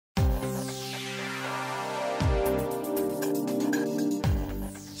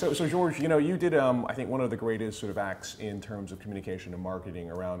So George, you know, you did, I think, one of the greatest sort of acts in terms of communication and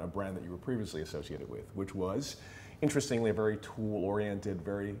marketing around a brand that you were previously associated with, which was, interestingly, a very tool-oriented,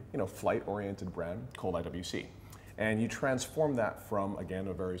 very, you know, flight-oriented brand called IWC. And you transformed that from, again,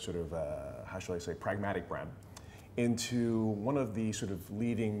 a very sort of, how shall I say, pragmatic brand into one of the sort of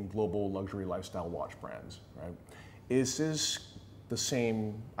leading global luxury lifestyle watch brands, right? Is this the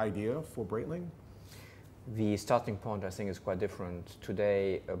same idea for Breitling? The starting point, I think, is quite different.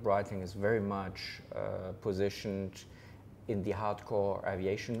 Today, Breitling is very much positioned in the hardcore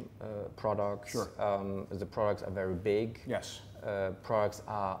aviation products. Sure. The products are very big. Yes. Products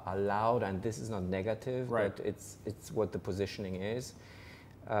are loud, and this is not negative, right. but it's what the positioning is.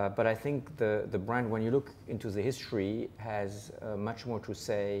 But I think the brand, when you look into the history, has much more to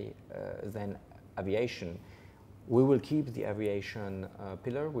say than aviation. We will keep the aviation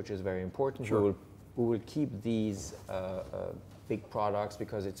pillar, which is very important. Sure. We will keep these big products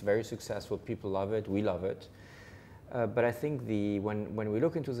because it's very successful. People love it. We love it. But I think when we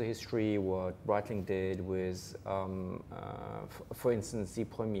look into the history, what Breitling did with, for instance, the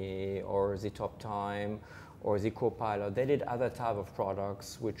Premier or the Top Time or the Co-Pilot, they did other type of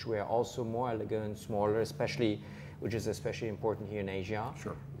products which were also more elegant, smaller, which is especially important here in Asia.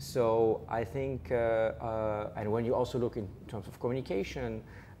 Sure. So I think, and when you also look in terms of communication,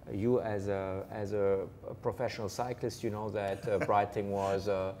 you as a professional cyclist, you know that Breitling was,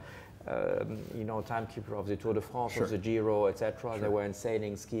 you know, timekeeper of the Tour de France, sure. of the Giro, etc. Sure. They were in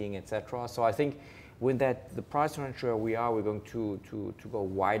sailing, skiing, etc. So I think with that, the price range where we are, we're going to go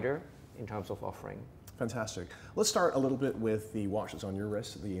wider in terms of offering. Fantastic. Let's start a little bit with the watch that's on your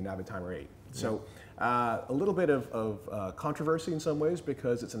wrist, the Navitimer 8. So a little bit of controversy in some ways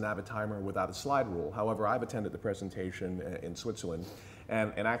because it's a Navitimer without a slide rule. However, I've attended the presentation in Switzerland,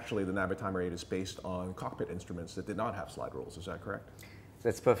 and actually the Navitimer 8 is based on cockpit instruments that did not have slide rules. Is that correct?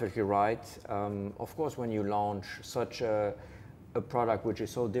 That's perfectly right. Of course, when you launch such a product which is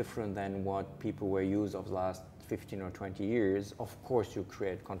so different than what people were used of the last 15 or 20 years, of course you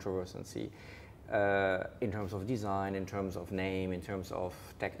create controversy in terms of design, in terms of name, in terms of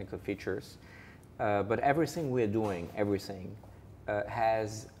technical features. But everything we're doing,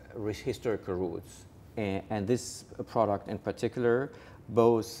 has historical roots. And this product in particular,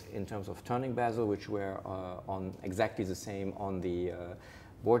 both in terms of turning bezel, which were on exactly the same on the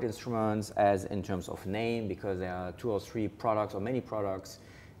board instruments, as in terms of name, because there are 2 or 3 products or many products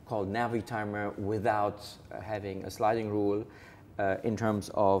called Navitimer without having a sliding rule, in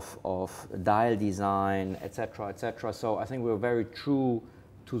terms of dial design, etc., etc. So I think we're very true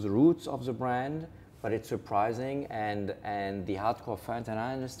to the roots of the brand, but it's surprising, and the hardcore fans, and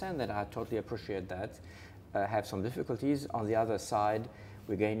I understand that, I totally appreciate that, have some difficulties. On the other side,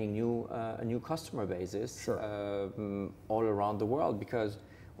 we're gaining new customer bases. Sure. All around the world, because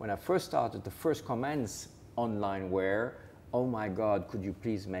when I first started, the first comments online were, "Oh my God, could you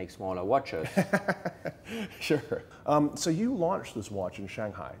please make smaller watches?" Sure. So you launched this watch in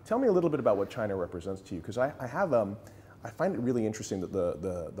Shanghai. Tell me a little bit about what China represents to you, because I find it really interesting that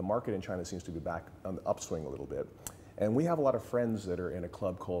the market in China seems to be back on the upswing a little bit. And we have a lot of friends that are in a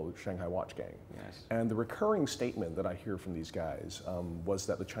club called Shanghai Watch Gang. Yes. And the recurring statement that I hear from these guys was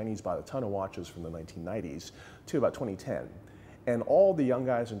that the Chinese bought a ton of watches from the 1990s to about 2010. And all the young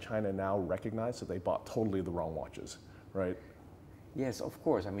guys in China now recognize that they bought totally the wrong watches, right? Yes, of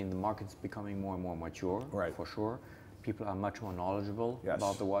course. I mean, the market's becoming more and more mature, right. For sure. People are much more knowledgeable yes.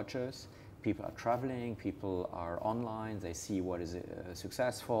 about the watches. People are traveling, people are online, they see what is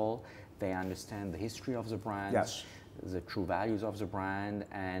successful, they understand the history of the brand, yes. the true values of the brand,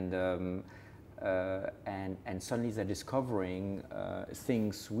 and suddenly they're discovering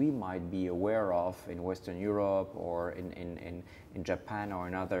things we might be aware of in Western Europe or in Japan or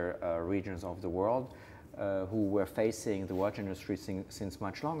in other regions of the world, who were facing the watch industry since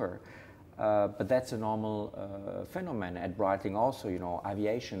much longer. But that's a normal phenomenon at Breitling also. You know,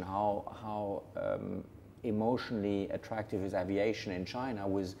 aviation, how emotionally attractive is aviation in China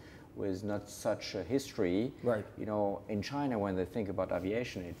with not such a history. Right. You know, in China, when they think about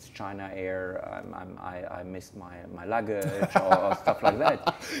aviation, it's China Air, I missed my luggage or stuff like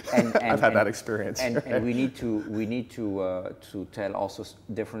that. And I've had that experience. And we need to tell also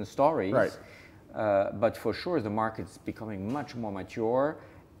different stories. Right. But for sure, the market's becoming much more mature.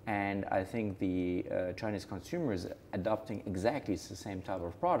 And I think the Chinese consumers adopting exactly the same type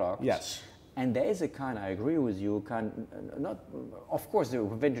of product. Yes. And there is a kind, I agree with you, not, of course the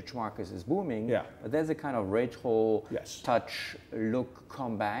vintage market is booming, yeah. but there's a kind of retro yes. touch look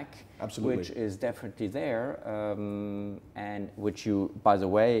comeback, Absolutely. which is definitely there, and which you, by the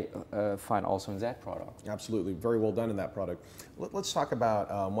way, find also in that product. Absolutely, very well done in that product. Let's talk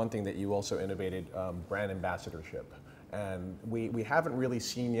about one thing that you also innovated, brand ambassadorship. And we haven't really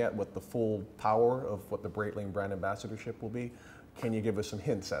seen yet what the full power of what the Breitling brand ambassadorship will be. Can you give us some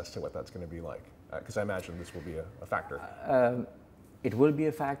hints as to what that's going to be like? Because I imagine this will be a factor. It will be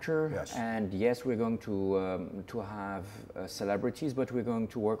a factor, yes. And yes, we're going to have celebrities, but we're going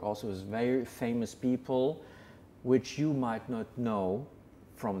to work also with very famous people, which you might not know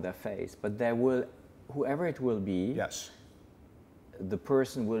from their face, but there will, whoever it will be, yes. the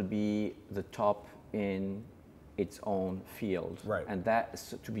person will be the top in its own field, right. And that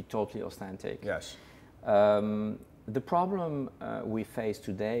is to be totally authentic. Yes. The problem we face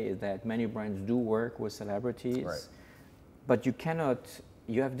today is that many brands do work with celebrities, right. But you cannot,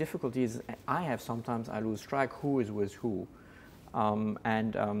 you have difficulties. Sometimes I lose track who is with who.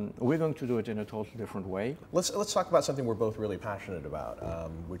 We're going to do it in a totally different way. Let's talk about something we're both really passionate about,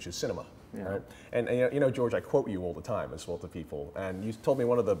 which is cinema. Yeah. Right? And George, I quote you all the time as well to people, and you told me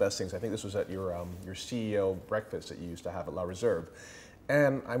one of the best things. I think this was at your CEO breakfast that you used to have at La Reserve.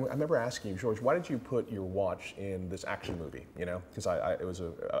 And I remember asking you, George, why did you put your watch in this action movie? You know, because I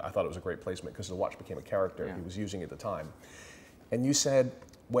thought it was a great placement because the watch became a character yeah. he was using at the time. And you said,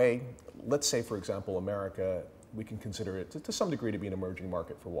 Wei, let's say, for example, America, we can consider it to some degree to be an emerging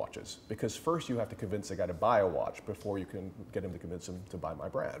market for watches. Because first you have to convince the guy to buy a watch before you can get him to convince him to buy my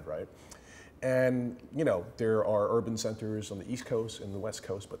brand, right? And, you know, there are urban centers on the East Coast and the West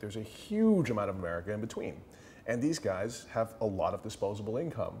Coast, but there's a huge amount of America in between. And these guys have a lot of disposable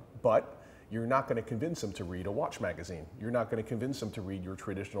income, but you're not going to convince him to read a watch magazine. You're not going to convince him to read your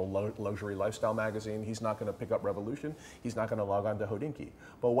traditional luxury lifestyle magazine. He's not going to pick up Revolution. He's not going to log on to Hodinkee.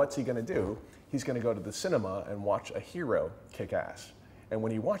 But what's he going to do? He's going to go to the cinema and watch a hero kick ass. And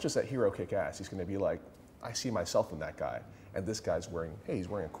when he watches that hero kick ass, he's going to be like, I see myself in that guy. And this guy's wearing, hey, he's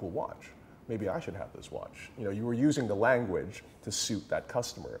wearing a cool watch. Maybe I should have this watch. You know, you were using the language to suit that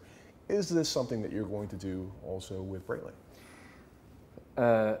customer. Is this something that you're going to do also with Breitling?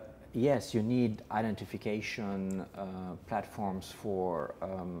 Yes, you need identification platforms for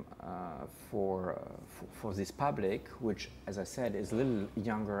this public, which, as I said, is a little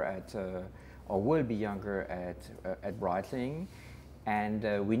younger or will be younger at Breitling,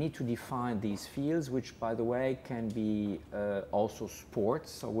 and we need to define these fields, which, by the way, can be also sports.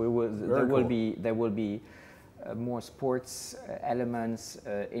 So there will be more sports elements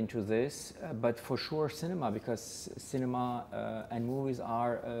into this, but for sure cinema, because cinema and movies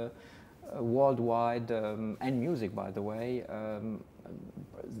are worldwide, and music, by the way,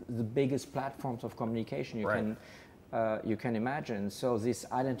 the biggest platforms of communication you can imagine. So this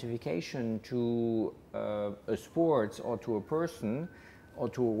identification to a sport or to a person or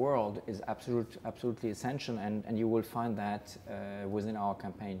to a world is absolutely essential, and you will find that within our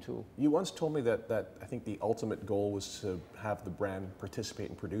campaign too. You once told me that I think the ultimate goal was to have the brand participate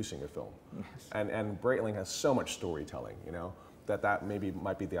in producing a film. Yes. And Breitling has so much storytelling, you know, that maybe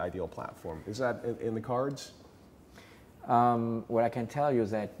might be the ideal platform. Is that in the cards? What I can tell you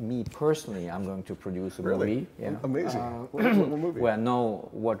is that me personally, I'm going to produce a movie. Yeah. Amazing. What movie? Well, I know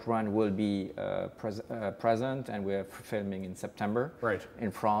what run will be present, and we're filming in September, right,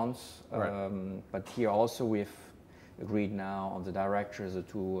 in France. Right. But here also we've agreed now on the directors, the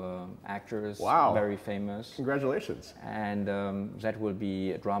two actors, wow, very famous. Congratulations. And that will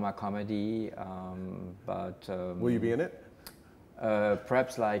be a drama comedy. Will you be in it?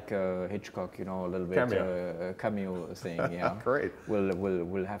 Perhaps like Hitchcock, you know, a little bit cameo thing. Yeah, great.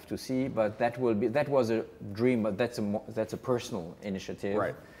 We'll have to see, but that was a dream, but that's a personal initiative.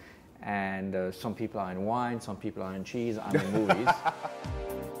 Right. And some people are in wine, some people are in cheese. I'm in movies.